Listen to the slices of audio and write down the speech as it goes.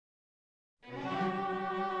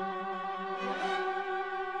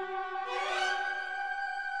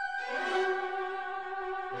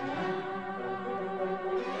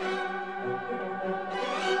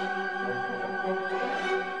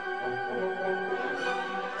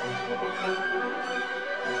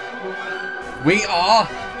We are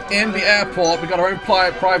in the airport. We got our own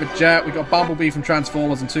private jet. We got Bumblebee from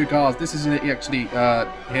Transformers and 2 cars. This isn't it actually.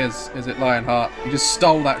 Is it Lionheart? You just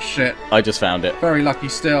stole that shit. I just found it. Very lucky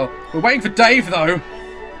still. We're waiting for Dave though.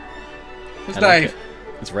 Where's Dave?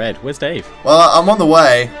 It's red. Where's Dave? Well, I'm on the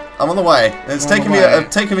way. I'm on the way. It's taken me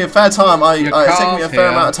a fair time. It's taken me a fair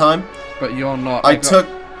amount of time. But you're not.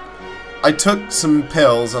 I took some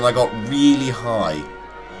pills and I got really high.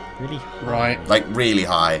 Really? Right. Like really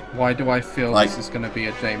high. Why do I feel like this is going to be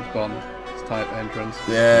a James Bond type entrance?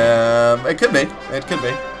 Yeah, it could be. It could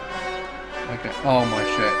be. Okay. Oh my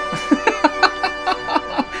shit.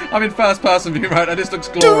 I'm in first person view mode and this looks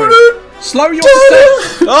glorious. Slow your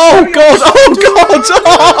descent. Oh god! Oh god!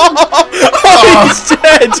 Oh, he's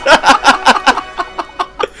dead!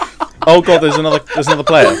 Oh god! There's another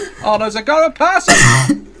player. Oh, there's a girl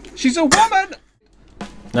person. She's a woman.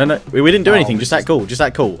 No, we didn't do anything. Just act cool. Just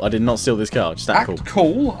act cool. I did not steal this car. Just act cool. Act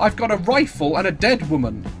cool? I've got a rifle and a dead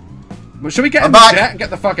woman. Well, should we get in the jet and get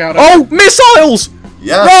the fuck out of here? Oh, missiles!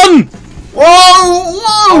 Yeah. Run!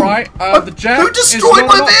 Whoa! Alright, the jet. Who destroyed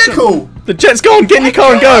my vehicle? The jet's gone. Get in your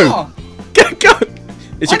car and go. Go.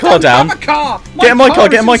 Is your car down? I don't have a car. Get in my car.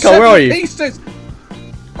 Get in my car. Where are you? Pieces.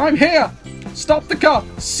 I'm here. Stop the car.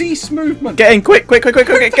 Cease movement. Get in. Quick. Get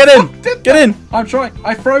in. Get in. I'm trying.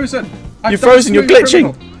 I've frozen. You're frozen. You're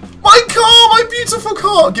glitching. My car. My beautiful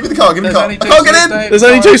car. Give me the car. Give me the car. I can't get in. There's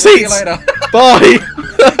only 2 seats. Bye.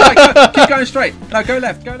 Keep going straight. No, go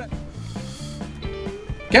left. Go left.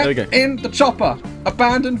 Get in the chopper.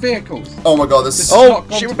 Abandoned vehicles. Oh my god, this is... Oh,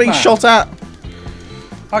 shit, we're being shot at.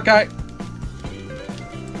 Okay.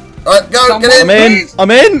 Alright, go, get in.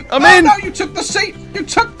 I'm in. Oh, no, you took the seat. You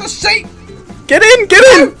took the seat. Get in.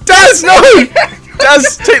 Daz, no.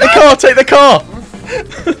 Daz, take the car.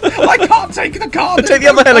 I can't take the car. Take the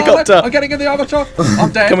other helicopter. I'm getting in the other truck.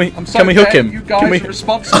 I'm dead. Can we hook him? You guys are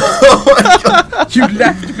responsible. You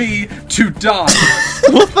left me to die.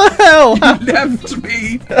 What the hell? You left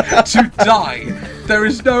me to die. There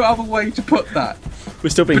is no other way to put that.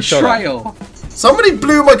 We're still being shot at. Somebody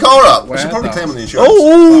blew my car up. I should probably claim on the insurance.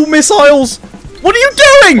 Oh, missiles! What are you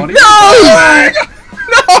doing? No!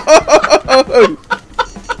 No!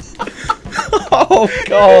 Oh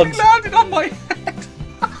god! It landed on my head.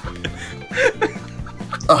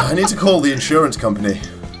 I need to call the insurance company.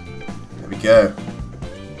 There we go.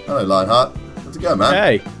 Hello, Lionheart. How's it going, man?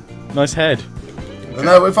 Hey, nice head.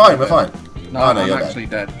 No, we're fine. We're fine. No, I'm actually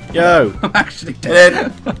dead. Yo, I'm actually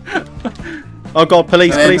dead. Oh god,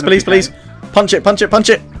 police! Punch it!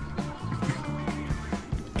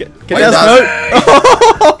 Get Daz, no!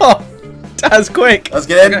 Daz, quick! Let's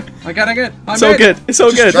get in. Okay, I'm getting it. It's all good. It's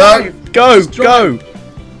all good. Go. Go.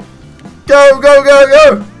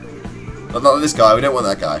 Not this guy. We don't want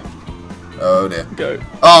that guy. Oh dear. Go.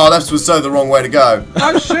 Oh, that was so the wrong way to go.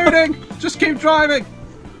 I'm shooting. Just keep driving.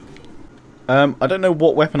 I don't know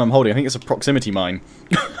what weapon I'm holding. I think it's a proximity mine.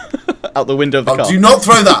 Out the window of the car. Do not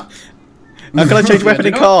throw that. How can I change weapon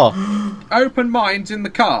in car? Open mines in the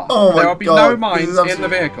car. Oh there will be no mines absolutely... in the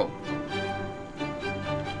vehicle.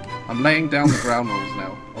 I'm laying down the ground rules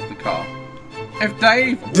now of the car. If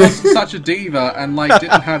Dave wasn't such a diva and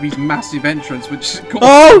didn't have his massive entrance, which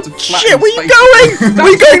caused him to shit! Where are you going? Where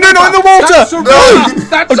are you going? No, not in the water! No!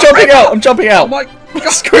 I'm jumping out. I'm like,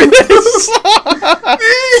 screw this!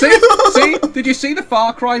 see? Did you see the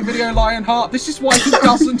Far Cry video, Lionheart? This is why he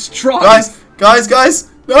doesn't try. Guys!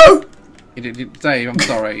 No! Dave, I'm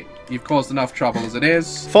sorry. You've caused enough trouble as it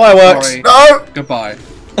is. Fireworks! Sorry. No! Goodbye.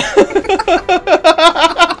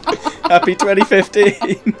 Happy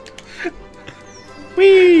 2015.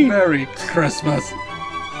 Whee! Merry Christmas.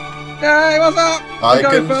 Hey, what's up? I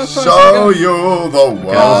can show you the world.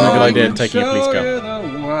 Okay, that wasn't a good idea, taking a police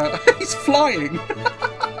car. He's flying.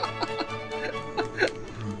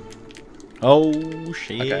 Oh,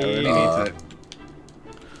 shit. Okay, I really need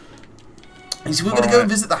to... We're going to go and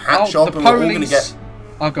visit the hat shop and we're all going to get...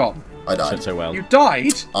 are gone. I died. So well. You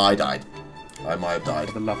died? I died. I might have died.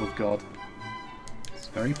 For the love of God. It's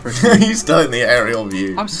very pretty. He's still in the aerial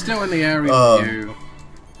view. I'm still in the aerial view.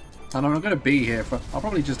 And I'm not going to be here for... I'll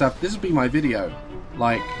probably just have... This will be my video.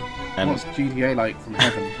 What's GTA like from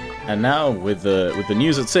heaven? And now, with the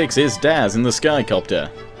news at 6, is Daz in the skycopter.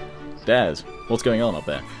 Daz, what's going on up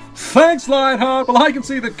there? Thanks, Lionheart. Well, I can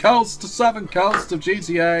see the coast, the 7 coasts of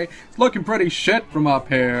GTA. It's looking pretty shit from up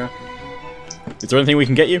here. Is there anything we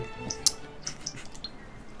can get you?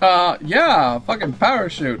 Yeah, fucking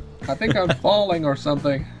parachute. I think I'm falling or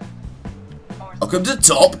something. Welcome to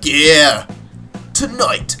Top Gear.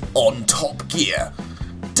 Tonight on Top Gear,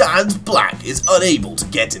 Daz Black is unable to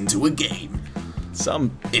get into a game.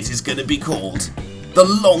 It is going to be called the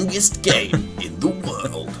longest game in the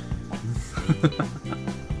world.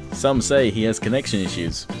 Some say he has connection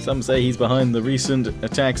issues. Some say he's behind the recent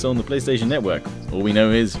attacks on the PlayStation Network. All we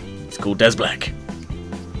know is he's called Des Black.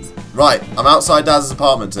 Right, I'm outside Daz's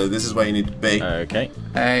apartment, so this is where you need to be. Okay.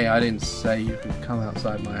 Hey, I didn't say you could come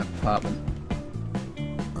outside my apartment.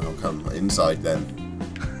 I'll come inside then.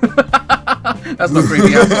 That's not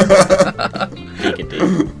creepy.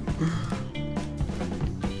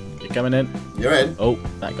 You're coming in. You're in. Oh,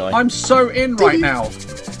 that guy. I'm so in right now.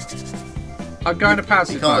 I'm going to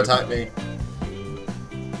passive You can't mode. attack me.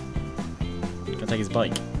 Can I take his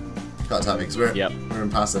bike? You can't attack me because we're in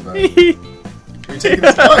passive mode. Are you taking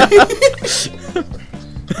this bike?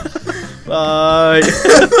 Bye.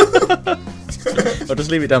 I'll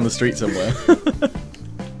just leave it down the street somewhere.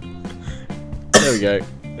 There we go.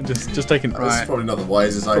 Just taking. This is probably not the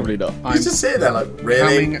wisest. Probably not. He's just sitting there like,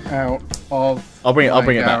 really? Coming out of. I'll bring it back.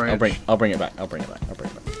 I'll bring it back.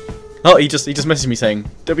 Oh, he just messaged me saying,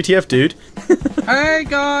 "WTF, dude." Hey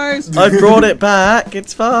guys. I brought it back.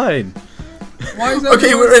 It's fine. Why is that?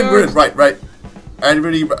 Okay, we're in. Right.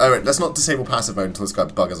 Everybody, alright, let's not disable passive mode until this guy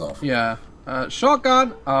buggers off. Yeah.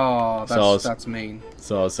 Shotgun. Oh, that's mean.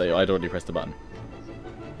 So I'll say I'd already pressed the button.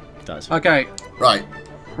 Does. Okay. Right.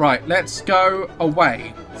 Let's go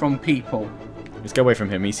away from people. Let's go away from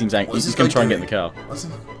him. He seems angry. He's going to try and get in the car.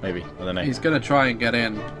 Maybe. I don't know. He's going to try and get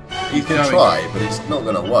in. He can try, but it's not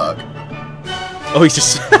going to work. Oh, he's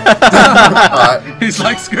just... Alright. He's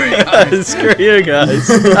like, screw you guys. Screw you guys.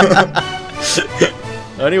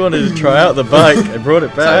 I only wanted to try out the bike. I brought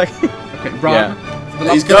it back. Okay, run.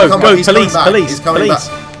 Yeah. He's going to come back. He's police, coming back. police, He's coming police.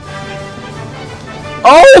 back.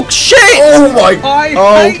 Oh, shit! Oh, my...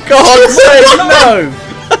 Oh, God's sake, no!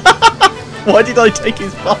 Why did I take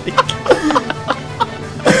his bike?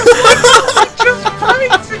 Just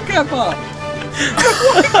running together.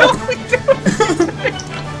 What are we doing?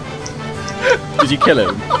 Did you kill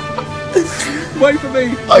him? Wait for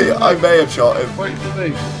me. I may have shot him. Wait for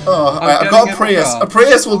me. Oh, I've got a Prius. A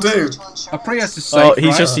Prius will do. A Prius is safe. Oh,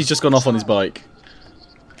 he's right? just gone off on his bike.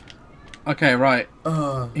 Okay, right.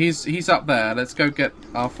 He's up there. Let's go get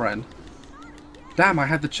our friend. Damn, I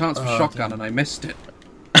had the chance for shotgun and I missed it.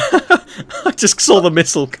 I just saw the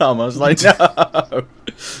missile come. I was like, no.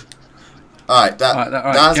 Alright,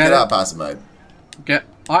 Daz, get out of passive mode.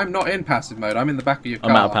 I'm not in passive mode. I'm in the back of your car.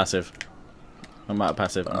 I'm out of passive. I'm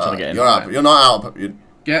trying to get in. You're out. You're not out.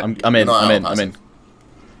 I'm in.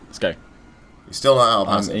 Let's go. You're still not out of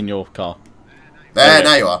passive. I'm in your car. There,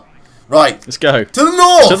 now you are. Right. Let's go. To the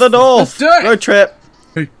north! To the north! Let's do it! Road trip!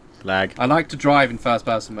 Lag. I like to drive in first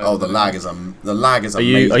person mode. Oh, the lag is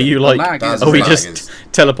amazing. Are you like... Are we just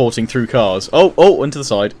teleporting through cars? Oh, into the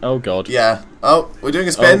side. Oh, God. Yeah. Oh, we're doing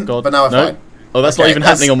a spin, but now we're fine. Oh, that's not even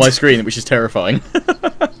happening on my screen, which is terrifying.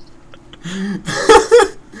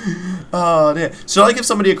 Oh, dear. Should I give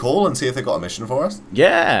somebody a call and see if they've got a mission for us?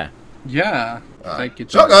 Yeah. Yeah. Take your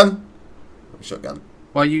Shotgun! Shotgun.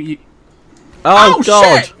 Well, you... Oh,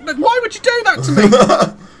 God! Shit! Why would you do that to me?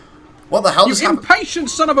 What the hell You just happened? impatient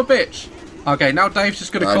son of a bitch! Okay, now Dave's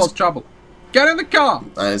just going to cause trouble. Get in the car!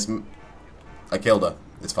 I killed her.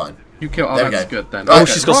 It's fine. You killed... Oh, that's good then. Oh,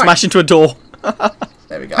 she's got smashed into a door.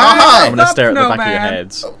 There we go. Hey, hi! I'm going to stare at the back of your man.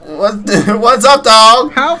 heads. What's up,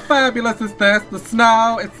 dog? How fabulous is this? The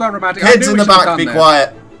snow, it's so romantic. Kids in the back, be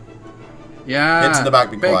quiet. Yeah. Kids in the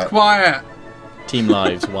back, be quiet. Be quiet. Team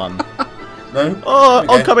Lives won. No? Oh,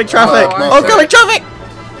 Okay. oncoming traffic! Oh, Oncoming traffic!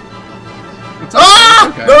 It's okay. Ah!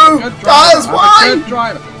 Okay. No! Good driver. Guys, I'm why? a good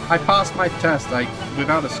driver. I passed my test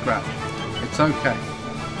without a scratch. It's okay.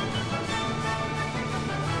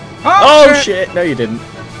 Oh, shit! No, you didn't.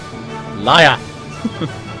 Liar!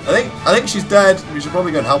 I think she's dead. We should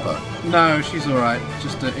probably go and help her. No, she's alright.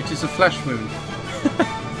 It is a flesh wound.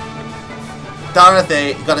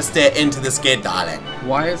 Dorothy, you gotta steer into the skid, darling.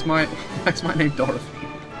 Why is my name Dorothy?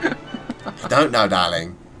 I don't know,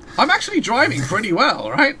 darling. I'm actually driving pretty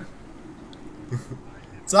well, right?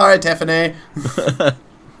 Sorry, Tiffany.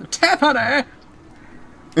 Tiffany!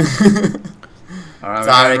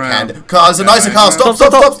 Sorry, Candy. Car's a nicer car. Stop!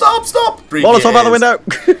 Molotov out the window!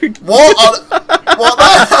 What the?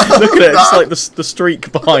 Look at it, it's like the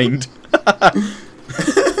streak behind.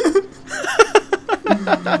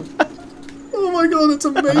 Oh my god, it's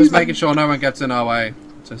amazing. I'm just making sure no one gets in our way.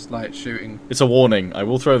 Just like shooting. It's a warning. I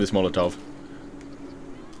will throw this Molotov.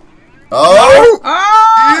 Oh!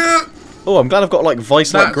 Ah! Yeah. Oh, I'm glad I've got like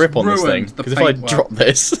vice-like That's grip on this thing. ruined the Because if I paintwork. drop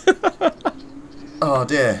this... Oh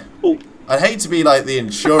dear. Ooh. I'd hate to be like the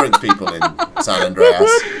insurance people in San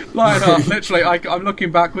Andreas. Lionheart, literally, I'm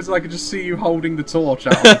looking backwards and I can just see you holding the torch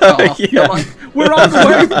out of the car. Yeah. You're like, we're on the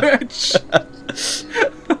way, bitch!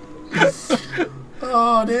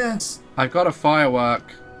 Oh dear. I've got a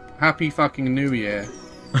firework. Happy fucking New Year.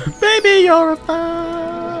 Baby, you're a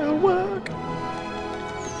firework.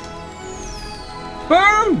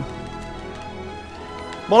 Boom!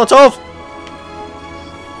 Molotov!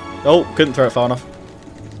 Oh, couldn't throw it far enough.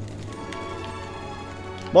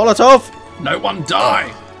 Molotov! No one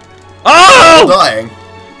die! Oh! Dying.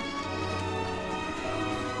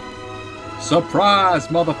 Surprise,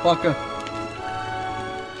 motherfucker!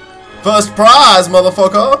 First prize,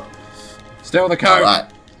 motherfucker. Steal the coke! Alright.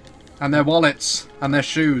 And their wallets. And their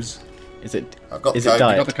shoes. Is it? I've got Is the it coke. You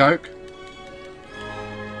diet? got the coke?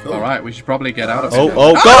 Cool. Alright, we should probably get out of Oh, here.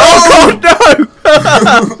 oh, God! Oh,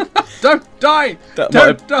 God, no! Don't die! That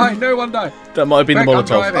Don't die! No one die! That might have been the Quick, I'm Molotov.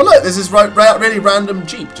 driving. Oh look, there's this really random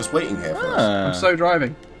Jeep just waiting here for us. I'm so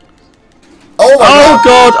driving. Oh my Oh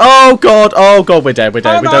god! God! Oh God! Oh God! We're dead! We're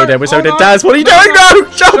dead! Oh, We're no. dead! We're so Oh, dead! no. Daz, what are you doing?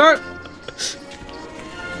 No! Jump! Don't!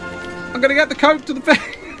 I'm gonna get the coke to the thing.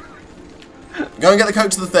 Go and get the coke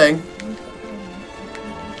to the thing.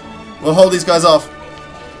 We'll hold these guys off.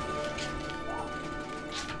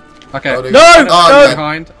 Okay. Oh, dude. No! Kind of Oh, left you no.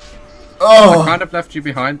 behind. I Oh, kind of left you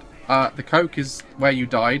behind. The coke is where you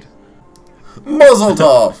died. muzzle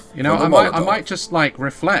off. You know, For I the might Molotov. just like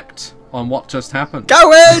reflect on what just happened.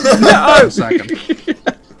 Go in! For No! a second.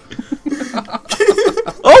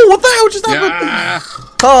 Oh, what the hell just happened? Yeah.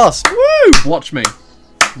 Pass! Woo! Watch me.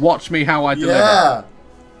 Watch me how I deliver. Yeah.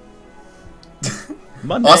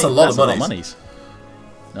 Money. That's a lot of That's monies.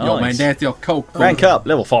 Yo, man, Nice. that's your coke. Rank up,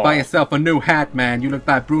 level 4. Buy yourself a new hat, man. You look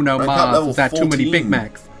like Bruno Rank up Mars level who's had too many 14. Big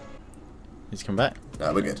Macs. He's come back.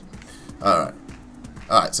 No, we're good. Alright.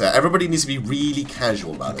 Alright, so everybody needs to be really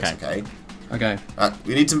casual about this, okay? Okay.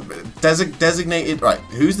 We need to designated. Right,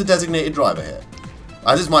 who's the designated driver here?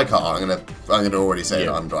 As is my car. I'm gonna already say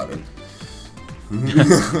that I'm driving.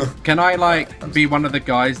 Can I like be one of the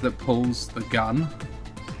guys that pulls the gun?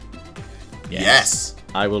 Yes.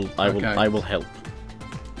 I will Okay. help.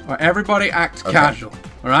 All right, everybody act casual.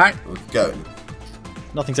 All right. We're going.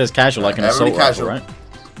 Nothing says casual like an Everybody assault rifle, casual.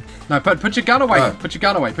 right? No, put your gun away. No. Put your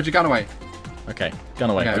gun away. Put your gun away. Okay, gun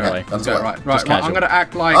away, Okay, gun away. That's Okay, fine. right. Just I'm casual. gonna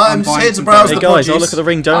act like I'm just buying here to some browse Hey the guys, oh produce. look at the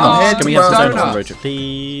ring Oh, donut. Can we have some donuts. donuts on the road trip,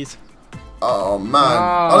 please? Oh man.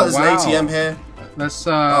 Oh, Oh, there's wow. an ATM here. Let's.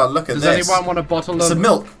 Oh, look at does this. anyone want a bottle It's of a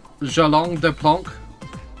milk. Jalong de Planck?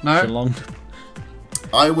 No. Long.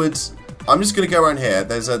 I'm just gonna go around here.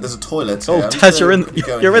 There's a toilet. Oh, here. I'm just Taz, gonna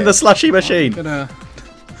you're go in here. the slushy machine. I'm gonna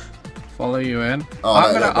follow you in. Oh,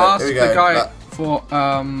 I'm no, gonna no, ask here we the go. guy That- for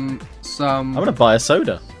some I'm gonna buy a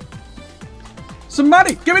soda.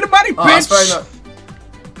 money. Give me the money, Oh, that's very bitch. nice.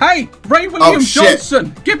 Hey, Ray William shit.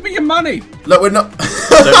 Johnson, give me your money. Look, we're not.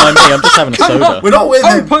 Don't mind me, I'm just having a Come soda. on. We're not with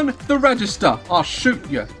him. Open the register. I'll shoot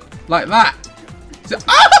you like that.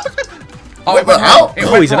 Oh, Wait, it went how? wrong. It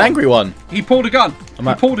Oh, went he's an wrong. angry one. He pulled a gun. I'm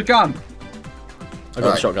He at- pulled a gun. I got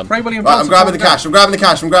Alright. the shotgun. Ray William Right, Johnson. I'm grabbing the pulled a gun. cash. I'm grabbing the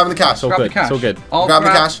cash. I'm grabbing the cash. It's all Grab good. the cash. It's all good. I'll Grab the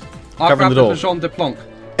cash. I'll Covering grab the door. Jean de Planck.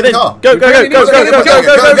 Get in. Go. Go, go, really go, need go, to go, get go, the go, gun.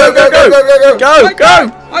 go, go, go, go, go, I go.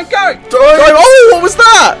 go. I go. Drive. Oh, what was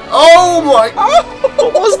that? Oh my!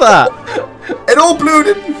 What was that? It all blew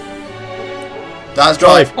in. Daz,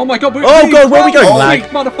 drive. Oh my god. Oh god, where are we going? Oh, Lag.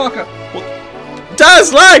 Motherfucker.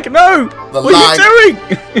 Daz, lag! No! The What lag. are you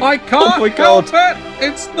doing? I can't Oh my help God. it.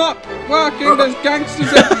 It's not working. There's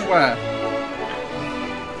gangsters everywhere.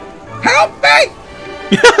 Help me!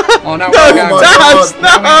 Oh, now No, we're in a gang war. Daz,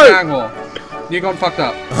 Now we're in a no! gang war. You gone fucked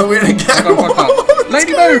up. We're in a gang Go war. fuck up. What's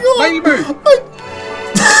Lady going move! on? Lady move!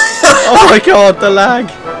 Oh my god, the lag.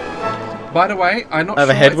 By the way, I'm not I have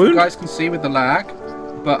sure a head if wound? you guys can see with the lag,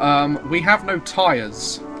 but we have no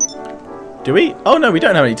tyres. Do we? Oh no, we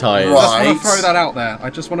don't have any tyres. Right. I just want to throw that out there. I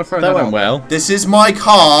just want to throw That that went out well. This is my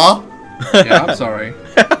car there. Yeah, I'm sorry.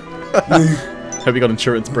 Hope you got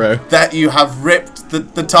insurance, bro. that you have ripped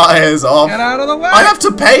the tires off. Get out of the way! I have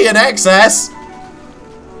to pay in excess.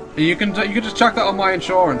 You can just chuck that on my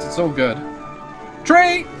insurance. It's all good.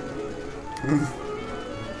 Tree!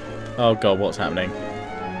 Oh god, what's happening?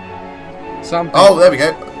 Something. Oh, there we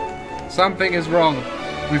go. Something is wrong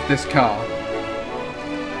with this car.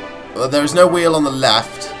 Well, there is no wheel on the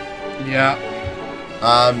left. Yeah.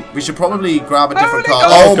 We should probably grab a different Holy car.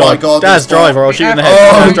 God. Oh my god. Daz, this car- drive or I'll shoot you in the head.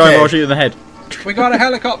 Oh, Daz, drive okay. or I'll shoot you in the head. We got a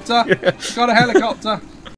helicopter. We got a helicopter.